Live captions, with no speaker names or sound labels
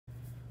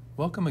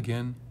Welcome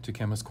again to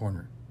Chemist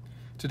Corner.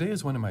 Today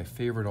is one of my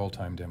favorite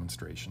all-time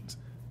demonstrations,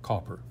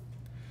 copper.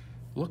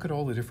 Look at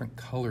all the different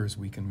colors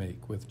we can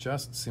make with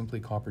just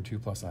simply copper 2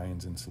 plus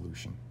ions in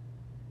solution.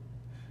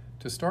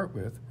 To start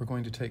with, we're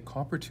going to take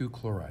copper 2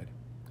 chloride.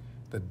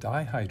 The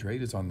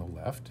dihydrate is on the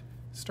left,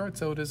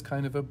 starts out as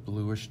kind of a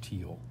bluish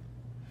teal.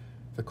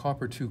 The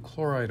copper 2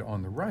 chloride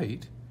on the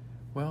right,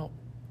 well,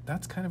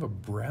 that's kind of a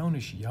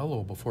brownish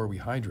yellow before we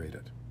hydrate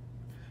it.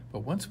 But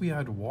once we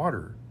add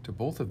water to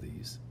both of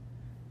these,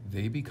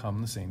 they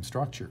become the same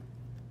structure.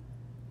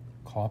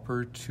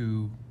 Copper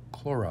 2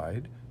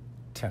 chloride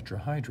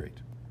tetrahydrate.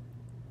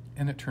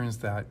 And it turns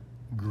that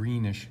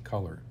greenish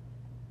color.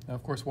 Now,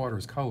 of course, water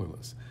is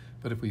colorless,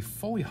 but if we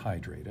fully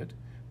hydrate it,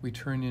 we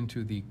turn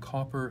into the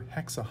copper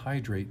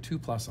hexahydrate 2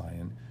 plus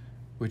ion,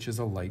 which is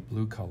a light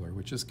blue color,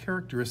 which is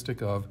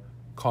characteristic of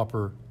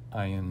copper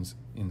ions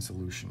in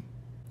solution.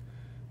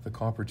 The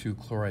copper 2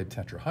 chloride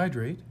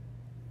tetrahydrate,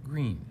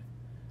 green.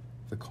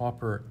 The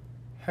copper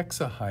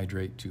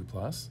hexahydrate 2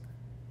 plus,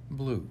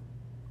 blue.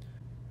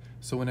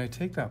 So when I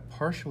take that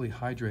partially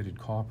hydrated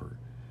copper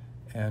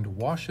and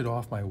wash it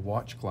off my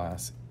watch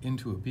glass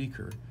into a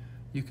beaker,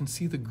 you can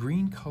see the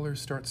green color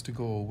starts to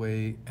go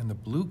away and the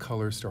blue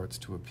color starts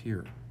to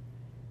appear.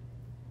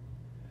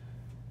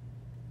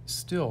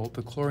 Still,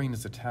 the chlorine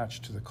is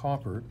attached to the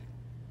copper.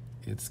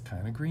 It's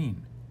kind of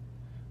green.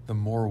 The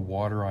more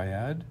water I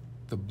add,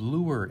 the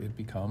bluer it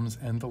becomes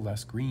and the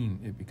less green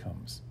it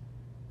becomes.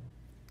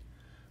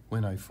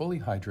 When I fully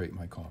hydrate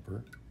my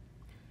copper,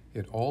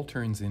 it all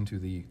turns into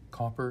the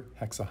copper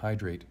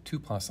hexahydrate 2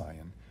 plus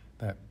ion,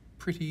 that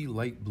pretty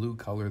light blue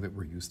color that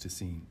we're used to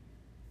seeing.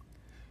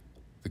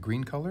 The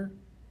green color,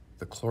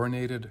 the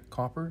chlorinated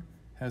copper,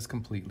 has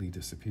completely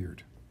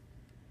disappeared.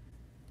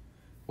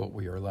 What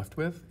we are left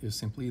with is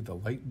simply the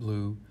light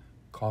blue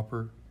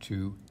copper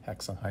 2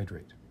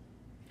 hexahydrate.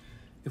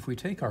 If we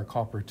take our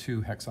copper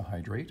 2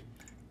 hexahydrate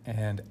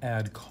and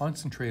add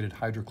concentrated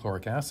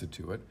hydrochloric acid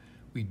to it,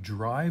 we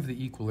drive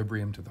the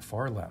equilibrium to the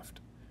far left,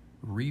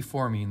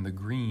 reforming the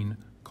green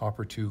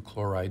copper 2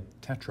 chloride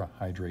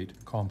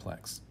tetrahydrate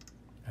complex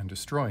and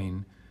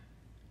destroying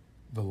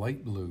the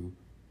light blue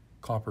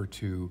copper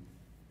 2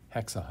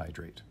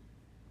 hexahydrate.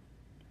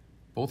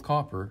 Both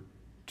copper,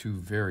 two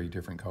very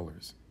different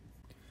colors.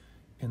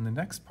 In the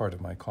next part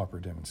of my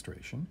copper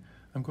demonstration,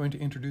 I'm going to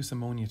introduce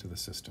ammonia to the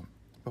system.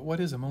 But what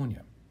is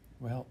ammonia?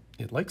 Well,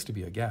 it likes to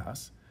be a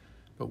gas,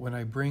 but when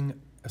I bring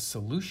a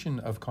solution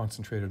of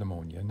concentrated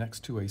ammonia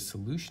next to a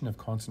solution of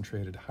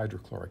concentrated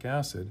hydrochloric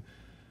acid,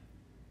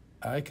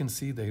 I can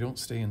see they don't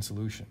stay in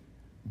solution.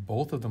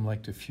 Both of them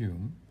like to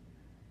fume,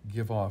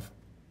 give off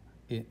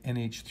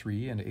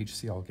NH3 and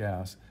HCl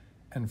gas,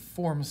 and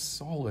form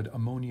solid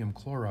ammonium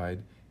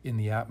chloride in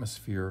the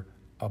atmosphere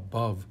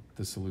above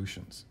the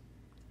solutions.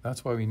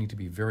 That's why we need to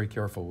be very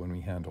careful when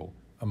we handle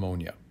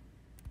ammonia.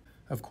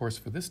 Of course,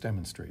 for this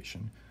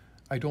demonstration,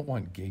 I don't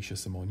want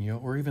gaseous ammonia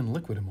or even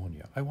liquid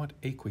ammonia. I want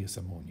aqueous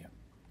ammonia.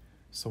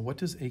 So what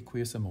does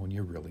aqueous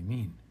ammonia really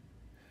mean?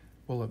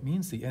 Well, it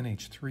means the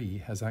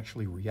NH3 has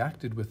actually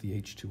reacted with the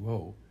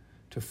H2O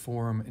to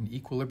form an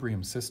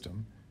equilibrium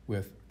system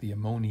with the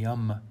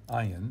ammonium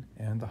ion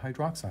and the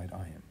hydroxide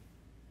ion.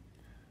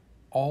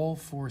 All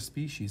four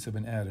species have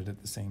been added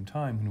at the same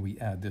time when we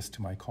add this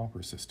to my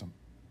copper system.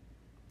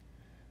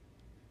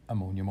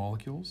 Ammonia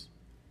molecules,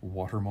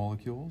 water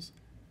molecules,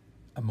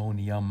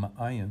 ammonium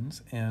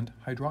ions, and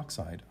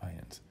hydroxide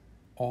ions,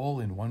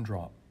 all in one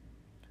drop.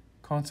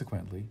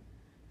 Consequently,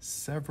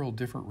 several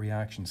different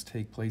reactions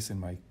take place in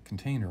my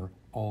container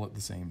all at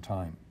the same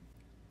time.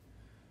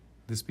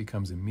 This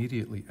becomes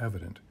immediately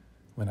evident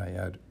when I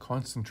add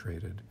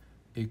concentrated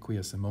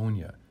aqueous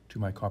ammonia to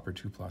my copper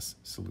 2 plus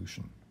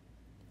solution.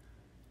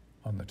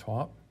 On the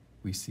top,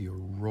 we see a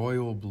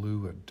royal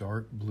blue, a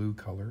dark blue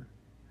color.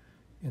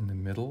 In the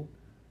middle,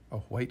 a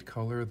white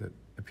color that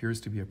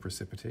appears to be a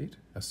precipitate,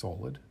 a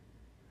solid,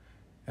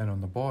 and on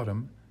the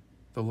bottom,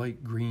 the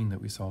light green that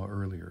we saw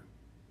earlier.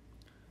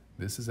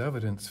 This is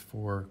evidence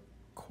for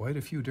quite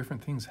a few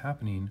different things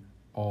happening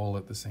all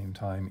at the same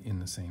time in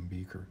the same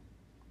beaker.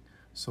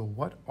 So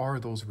what are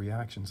those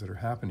reactions that are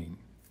happening?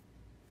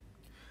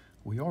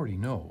 We already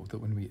know that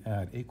when we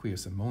add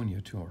aqueous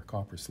ammonia to our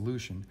copper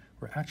solution,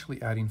 we're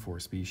actually adding four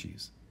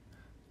species: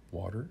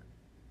 water,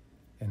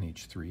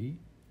 NH3,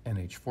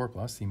 NH4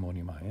 plus, the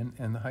ammonium ion,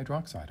 and the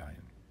hydroxide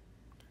ion.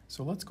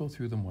 So let's go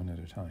through them one at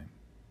a time.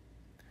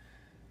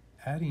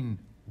 Adding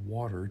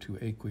water to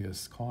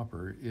aqueous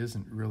copper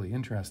isn't really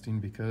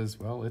interesting because,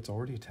 well, it's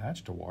already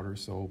attached to water,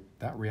 so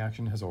that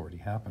reaction has already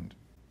happened.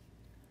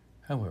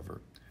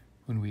 However,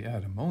 when we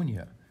add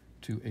ammonia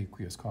to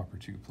aqueous copper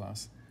 2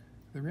 plus,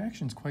 the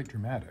reaction is quite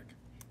dramatic.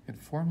 It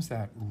forms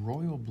that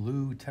royal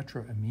blue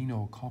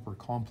tetraamino copper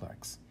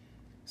complex,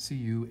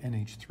 Cu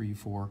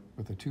NH3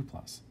 with a 2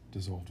 plus,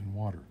 dissolved in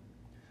water.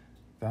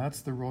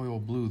 That's the royal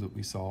blue that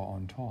we saw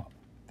on top.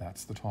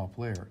 That's the top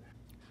layer.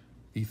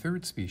 The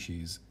third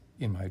species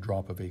in my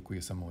drop of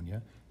aqueous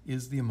ammonia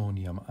is the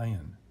ammonium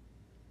ion.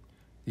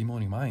 The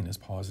ammonium ion is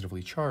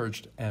positively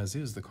charged, as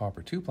is the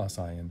copper 2 plus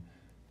ion.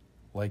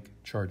 Like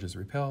charges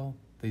repel,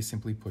 they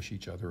simply push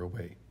each other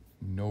away.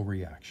 No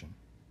reaction.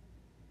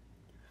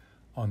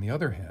 On the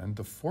other hand,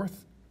 the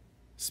fourth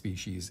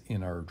species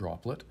in our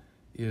droplet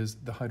is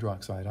the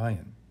hydroxide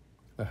ion.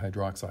 The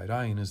hydroxide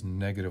ion is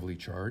negatively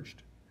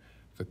charged,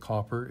 the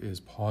copper is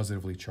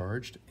positively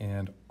charged,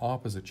 and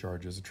opposite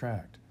charges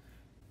attract.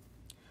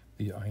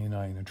 The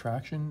ion-ion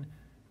attraction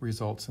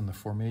results in the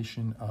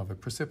formation of a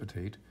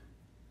precipitate,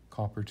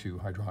 copper 2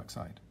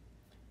 hydroxide.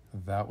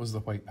 That was the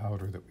white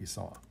powder that we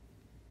saw.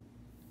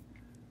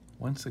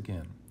 Once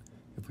again,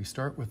 if we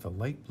start with the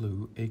light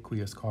blue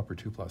aqueous copper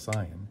 2 plus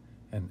ion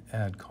and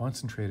add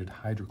concentrated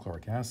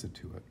hydrochloric acid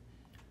to it,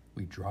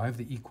 we drive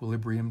the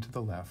equilibrium to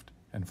the left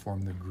and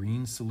form the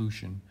green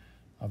solution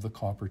of the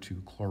copper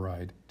 2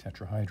 chloride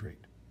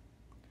tetrahydrate.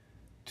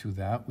 To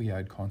that we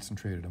add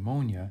concentrated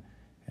ammonia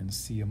and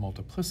see a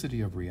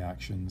multiplicity of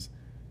reactions,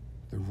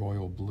 the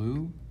royal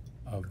blue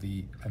of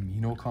the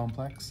amino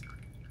complex,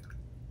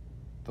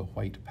 the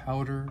white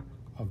powder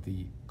of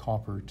the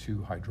copper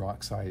 2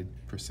 hydroxide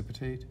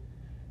precipitate,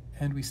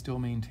 and we still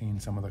maintain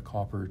some of the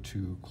copper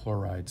 2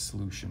 chloride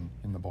solution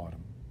in the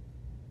bottom.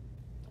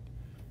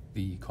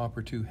 The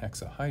copper 2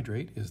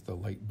 hexahydrate is the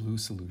light blue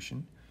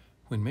solution.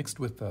 When mixed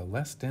with the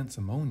less dense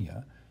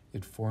ammonia,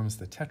 it forms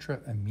the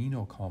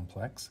tetraamino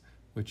complex,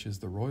 which is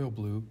the royal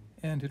blue,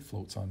 and it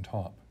floats on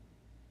top.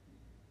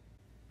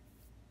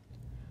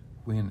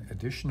 When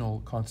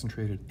additional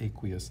concentrated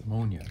aqueous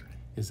ammonia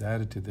is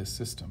added to this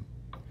system,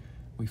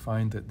 we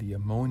find that the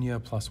ammonia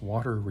plus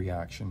water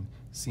reaction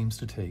seems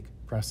to take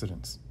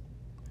precedence.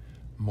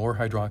 More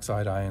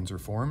hydroxide ions are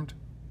formed.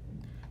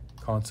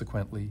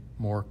 Consequently,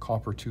 more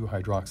copper 2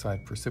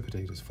 hydroxide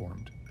precipitate is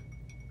formed.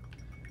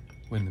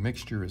 When the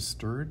mixture is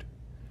stirred,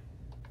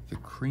 the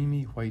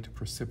creamy white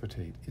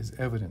precipitate is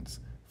evidence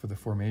for the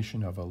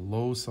formation of a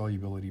low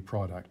solubility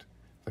product,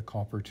 the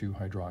copper 2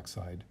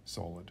 hydroxide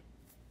solid.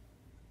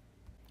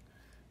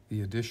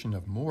 The addition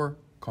of more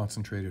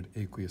concentrated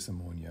aqueous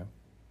ammonia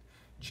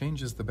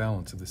changes the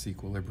balance of this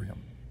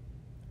equilibrium.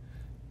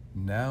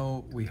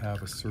 Now we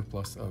have a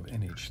surplus of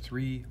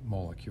NH3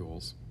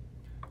 molecules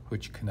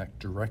which connect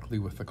directly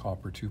with the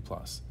copper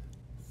 2+,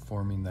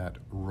 forming that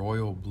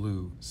royal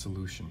blue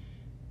solution.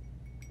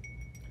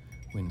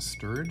 When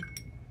stirred,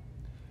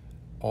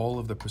 all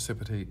of the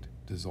precipitate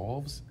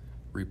dissolves,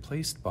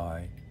 replaced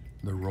by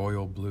the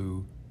royal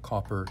blue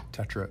copper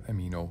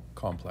tetraamino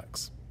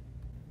complex.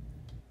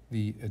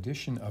 The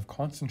addition of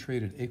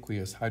concentrated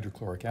aqueous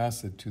hydrochloric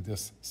acid to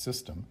this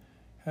system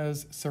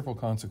has several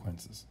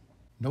consequences.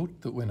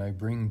 Note that when I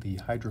bring the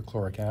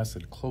hydrochloric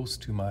acid close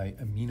to my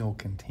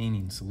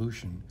amino-containing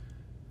solution,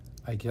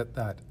 I get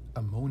that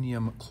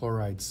ammonium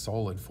chloride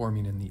solid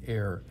forming in the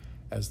air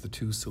as the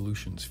two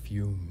solutions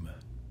fume.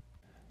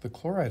 The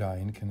chloride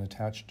ion can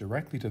attach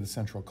directly to the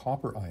central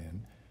copper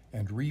ion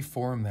and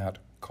reform that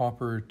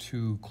copper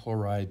 2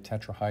 chloride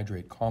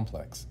tetrahydrate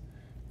complex,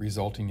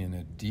 resulting in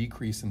a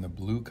decrease in the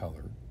blue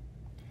color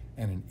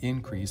and an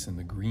increase in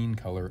the green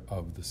color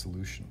of the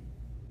solution.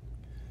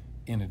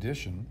 In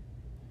addition,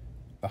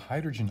 the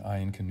hydrogen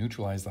ion can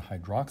neutralize the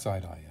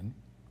hydroxide ion,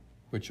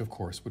 which of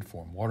course would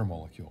form water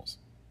molecules.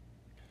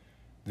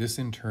 This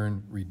in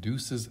turn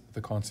reduces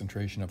the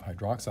concentration of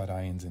hydroxide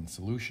ions in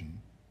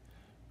solution,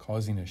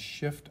 causing a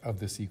shift of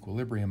this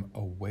equilibrium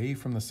away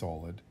from the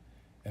solid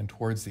and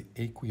towards the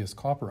aqueous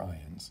copper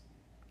ions,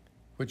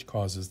 which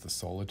causes the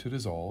solid to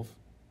dissolve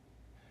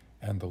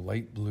and the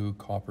light blue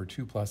copper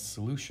 2+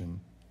 solution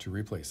to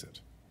replace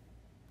it.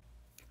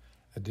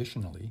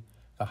 Additionally,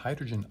 the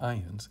hydrogen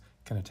ions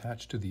can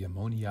attach to the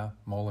ammonia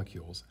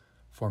molecules,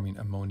 forming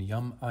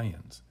ammonium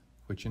ions,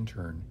 which in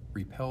turn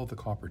repel the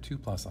copper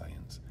 2+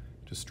 ions,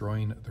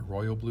 destroying the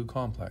royal blue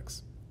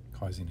complex,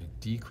 causing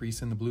a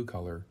decrease in the blue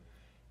color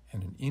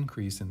and an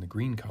increase in the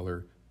green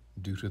color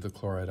due to the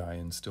chloride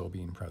ions still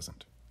being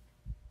present.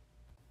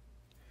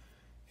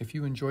 If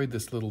you enjoyed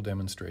this little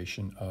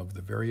demonstration of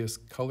the various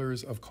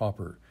colors of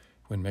copper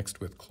when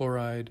mixed with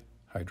chloride,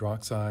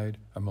 hydroxide,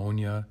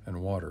 ammonia,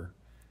 and water,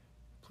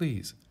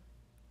 please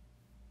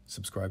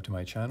subscribe to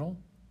my channel,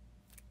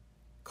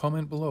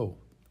 comment below,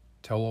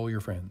 tell all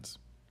your friends.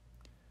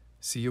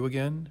 See you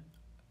again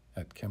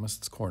at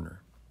Chemist's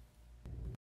Corner.